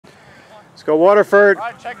Let's go, Waterford. All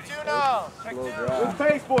right, check 2 now. Check 2. Good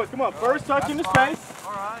pace, boys. Come on. First touch in the space.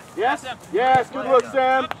 All right. Yes. Yes. Good look,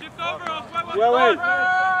 Sam. Well in.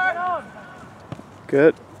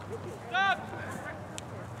 Good.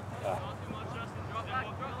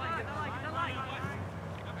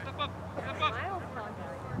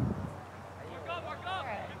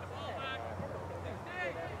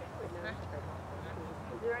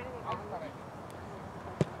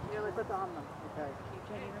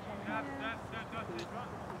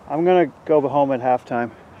 I'm going to go home at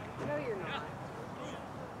halftime. No, you're not.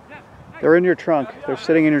 They're in your trunk. They're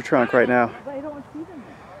sitting in your trunk right now.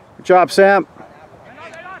 Good job, Sam. Come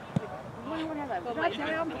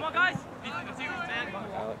on, guys. I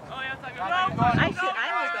will go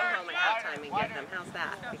home at halftime and get them. How's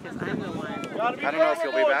that? Because I'm the one. I don't know if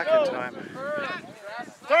you'll be back in time.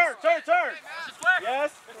 Turn.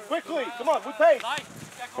 Yes. Quickly. Come on. With pace.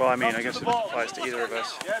 Well, I mean, I guess it applies to either of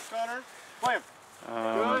us. Yes, Connor. Play him.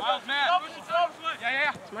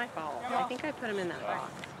 It's my fault. I think I put them in that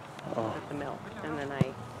box with the milk, and then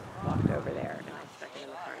I walked over there and I stuck it in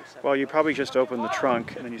the car. Well, you probably just opened the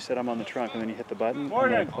trunk, and then you said I'm on the trunk, and then you hit the button,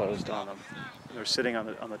 and then it closed on them. They're sitting on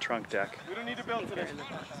the trunk deck. We don't need to build today.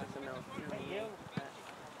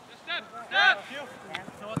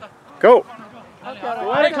 Go!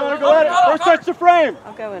 Go at it, Connor. Go at it. First touch the frame.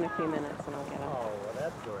 I'll go in a few minutes and I'll get them. Oh, well,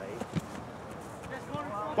 that's great.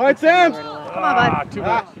 Fight, Sam. Come on, bud. Too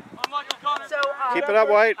much. So, Keep it up,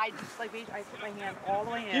 White. I just I put my hand all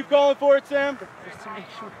the way in. Keep going for it, Sam. Just to make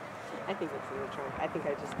sure. I think it's in the trunk. I think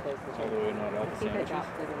I just closed the trunk. All the way not out I think I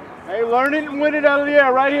dropped it in there. Hey, learn it and win it out of the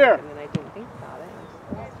air right here. And then I didn't think about it.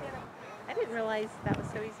 I didn't realize that was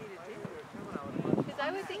so easy to do. Because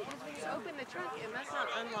I would think when you open the trunk, it must not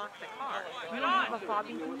unlock the car. You don't have a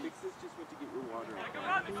fobbing piece?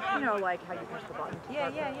 You know, like how you push the button. Yeah.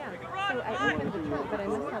 So I opened the trunk, but I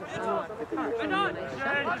must not unlocked the car. So when I shut the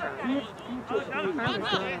trunk, the car was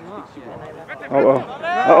not unlocked. And I left it.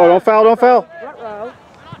 Uh-oh, don't foul. Ruh-roh.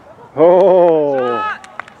 Oh.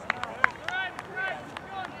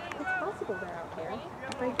 It's possible they're out here.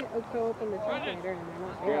 If I go open the trunk later and they're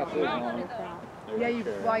not there, I'll they're foul. Yeah,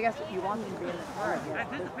 well, I guess you want them to be in the car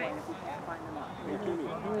at this point if you can't find them out.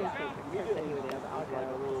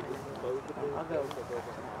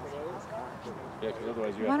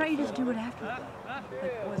 Why don't you just do it after?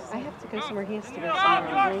 I have to go somewhere. He has to go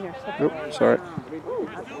somewhere. Oops, sorry.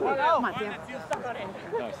 Come on, Sam.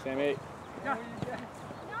 Nice, Sam 8.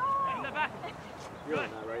 You're on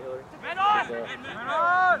that, right, Hillary? Man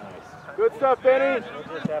on! Good stuff, Benny.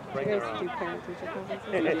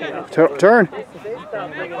 Turn. Come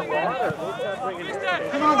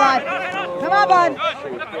on, bud. Come on, bud.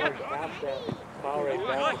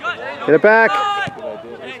 Get it back.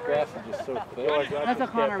 This grass is just so thick. That's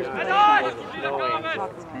what Connor was doing.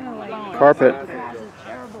 Carpet.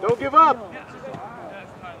 Don't give up.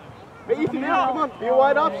 Hey, Ethan, come on. Be a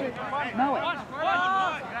wide option. Mow it.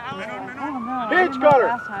 Pitch, Cutter.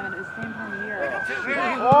 Last time and it was the same time of year.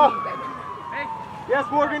 Oh. Yes,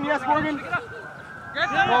 Morgan. Yes, Morgan.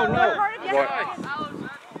 Oh, no.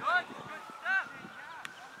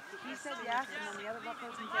 He said yes, and then the other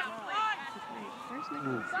person said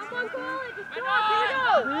no. Someone call it. Just go.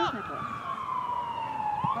 Where is Nicholas?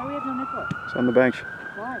 Why do we have no Nicholas? It's on the bench.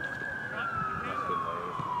 Why?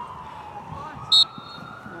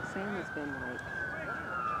 Well, Sam has been like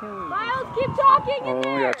killing me. Miles, keep talking. Oh, we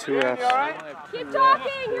got 2 Fs. Keep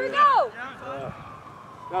talking. Here we go.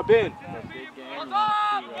 Now, Ben.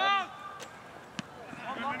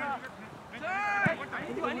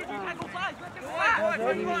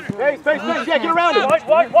 Hey, space, yeah, get around it.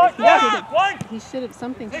 He should have,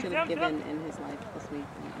 something should have given in his life this week.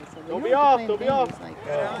 And I said, well, Don't you be don't have off, to don't play be him. off. He's like,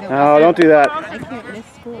 No, don't do that. I can't miss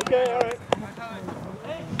school. Okay, all right.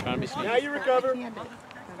 Trying to be sneaky. Now you recover.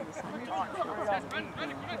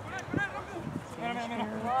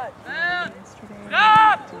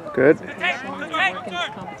 Good.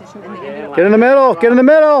 Get in the middle. Get in the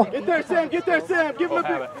middle. Get there, Sam. Get there, Sam. Give him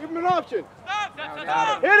an option.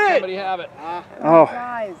 Hit it. Somebody have it. Oh,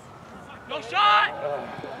 Guys.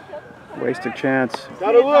 wasted chance.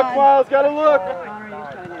 Gotta look, Miles. Gotta look. Connor, you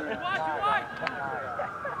just gotta do it.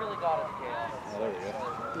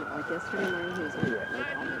 Like yesterday morning, he was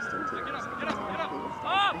like almost in tears. I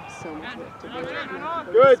have so much work to do.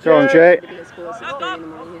 Good, Going, Jay. To Jay. be at school at 6:30 in the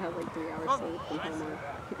morning, you have like 3 hours sleep and homework.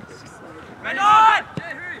 It's just like, he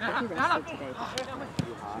rested today.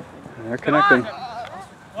 They're connecting. It's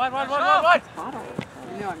hot all the time.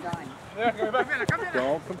 You know I'm dying.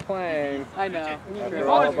 Don't complain. I know. After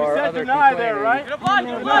all of our other deny there, right?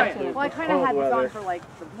 Well, I kind of had this on for like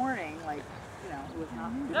the morning, like, you know, it was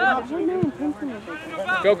not.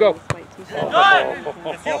 Go. White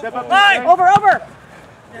Step up. Over, over.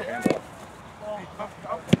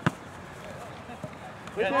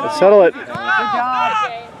 Let's settle it. Good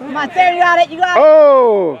job. Come on, Sam, you got it. You got it.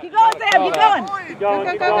 Oh! Keep going, Sam. Keep going. Go,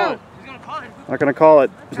 go, go. Not going to call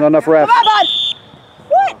it. There's not enough refs. Come on, bud.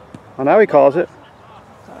 What? Well, now he calls it.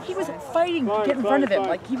 He was fighting to get in front of him.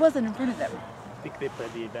 Like, he wasn't in front of them. I think they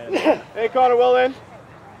played the advantage. Hey, Connor, well in.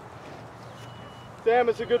 Sam,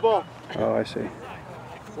 it's a good ball. Oh, I see.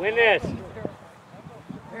 Win this.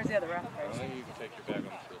 Where's the other ref?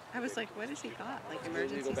 I was like, what has he got? Like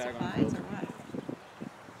emergency supplies or what?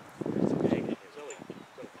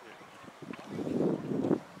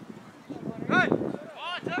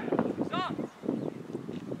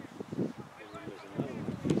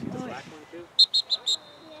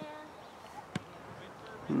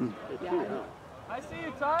 I see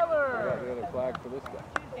you, Tyler. I got a flag for this guy.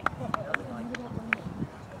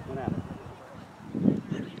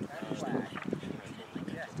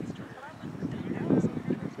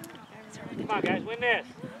 Come on, guys, win this.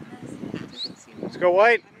 Let's go,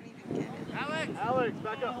 White. Alex,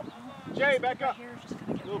 back up. Jay, back up.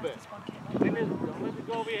 A little bit. Win this. Don't let it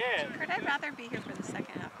go over your head. Kurt, I'd rather be here for the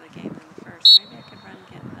second half of the game than the first. Maybe I could run and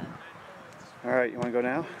get the... All right, you want to go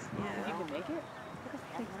now? Yeah. You can make it?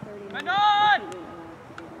 Come on!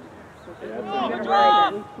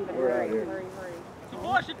 We're out here.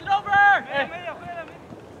 Push it over! I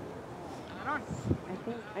don't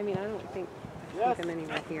think I'm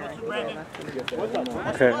anywhere here. I think I left him.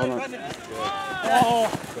 Okay, hold on.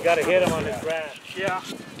 You gotta hit him on his grab. Yeah.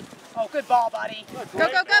 Oh, good ball, buddy. Go, go,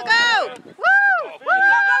 go, go! Woo! Woo!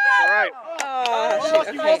 All right. Oh,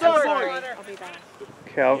 Well done, sorry. boys. I'll be back.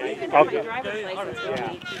 Okay,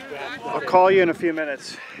 I'll call you in a few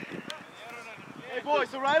minutes. Hey, boys,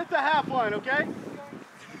 so right at the half line, okay?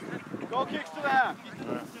 Goal kicks to the half.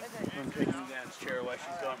 I'm taking Dan's chair while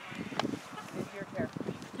she's gone. It's your chair.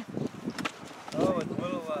 Oh, it's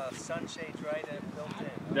little sunshades right built in.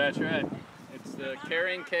 That's right. It's the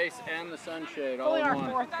carrying case and the sunshade all Only in our one.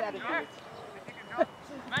 fourth set of boots.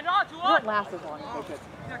 Man on, to It one! won't last as long as they should.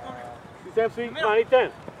 Sam, see? Come on,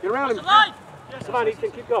 Ethan. Get around him. Line! Come on,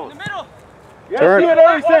 Ethan, keep In going. the middle! Yeah, Turn. see it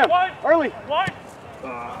early, Sam. Early. One!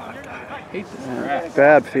 Hate this grass.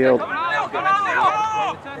 Bad field. Come on,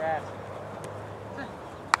 middle!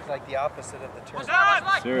 It's like the opposite of the turn.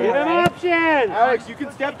 Give him an option. Alex, you can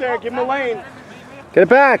step there and give him a lane. Get it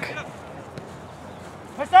back.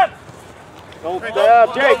 Don't stab.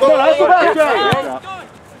 Jay, come on, hustle back, Jay.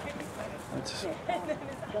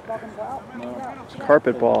 It's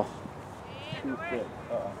carpet ball.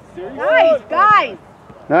 Guys, guys!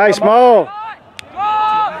 Nice, Mo.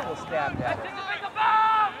 People stabbed at it.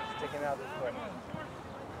 Sticking out this way.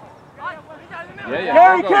 Yeah,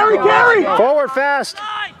 Carry, go, carry, go, carry. go. Forward fast.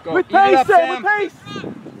 Go. With Eat it pace, up, Sam, with pace.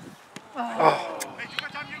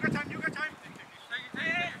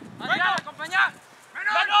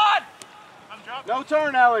 No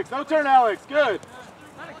turn, Alex. No turn, Alex. Good.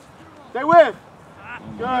 Stay with.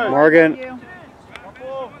 Good. Morgan. You.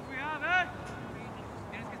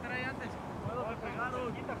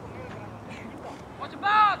 Watch the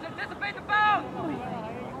bounce! Anticipate the bounce!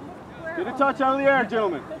 Get a touch out of the air,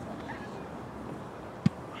 gentlemen.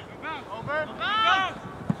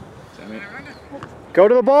 Go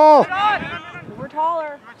to the ball. We're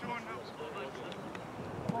taller.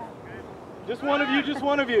 Just one of you, just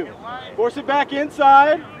one of you. Force it back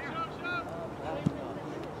inside.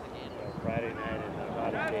 Friday night in the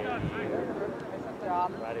body game. Good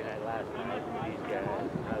job. Friday night last night with these guys.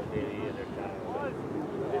 How did they either time?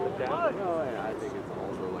 No, yeah, I think it's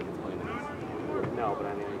also like it's playing this. No, but I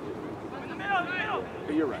mean, it's just.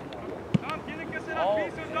 But you're right.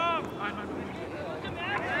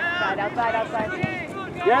 Outside, outside.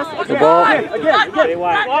 Yes, The again, ball. again.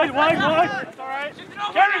 Wide.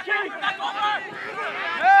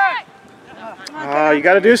 Oh, you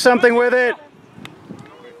got to do something with it.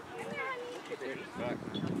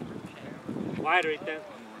 Wider, Ethan.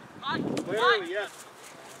 Clearly, yes.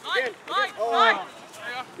 Again. Oh.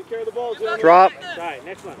 Take care of the ball, gentlemen. Drop. Sorry,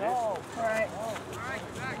 next one. All right.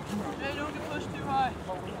 Hey, don't get pushed too high.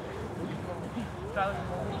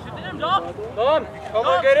 Shoot him, Dom. Come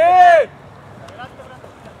on, get in.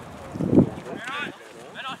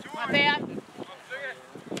 Not bad.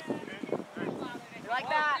 You like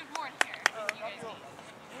that?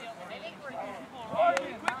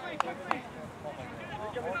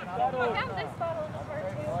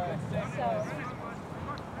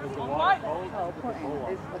 Oh,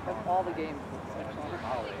 Portland is with all the games.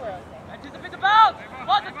 Anticipate the bounce.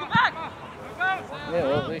 Let's go back. Yeah,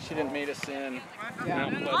 well, at least you didn't meet us in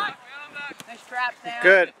Mount Pleasant. Nice trap, Sam.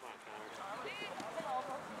 Good.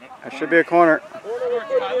 That should be a corner.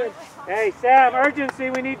 Hey, Sam, urgency.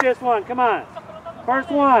 We need this one. Come on. First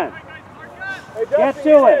one. Get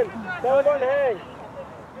to it. That one hang.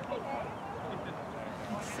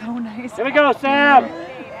 So nice. Here we go, Sam.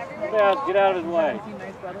 Get out of his way.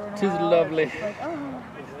 Tis lovely.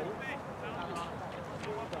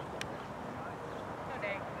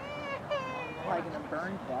 Like in a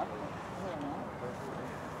burn buck.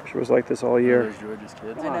 Wish it was like this all year. There's George's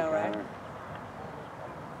kids. I know, right?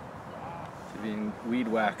 She's being weed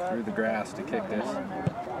whacked through the grass to kick this.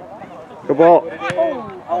 Good ball.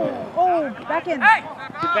 Oh, back in.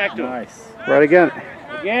 Get back to it. Nice. Right again.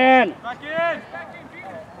 Again.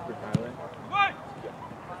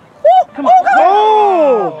 Come on.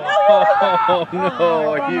 Oh! Oh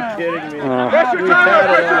no, are you kidding me? We had it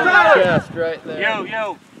on his chest right there.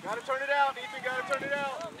 Yo. Gotta turn it out, Ethan. Gotta turn it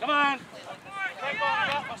out. Come on.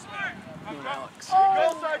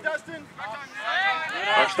 Go side, Dustin.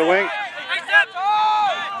 Watch the wing.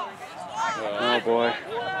 Oh boy.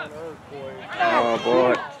 Oh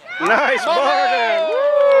boy. Nice, Morgan!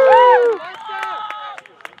 Woo!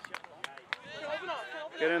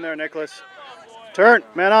 Get in there, Nicholas. Turn,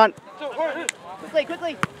 man on.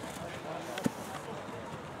 Quickly.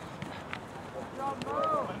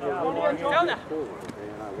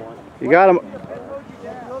 You got him.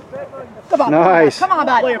 Come on. Nice. Come on,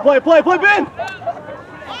 bud. Play, Ben.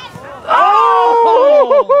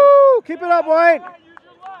 Oh! Keep it up, White.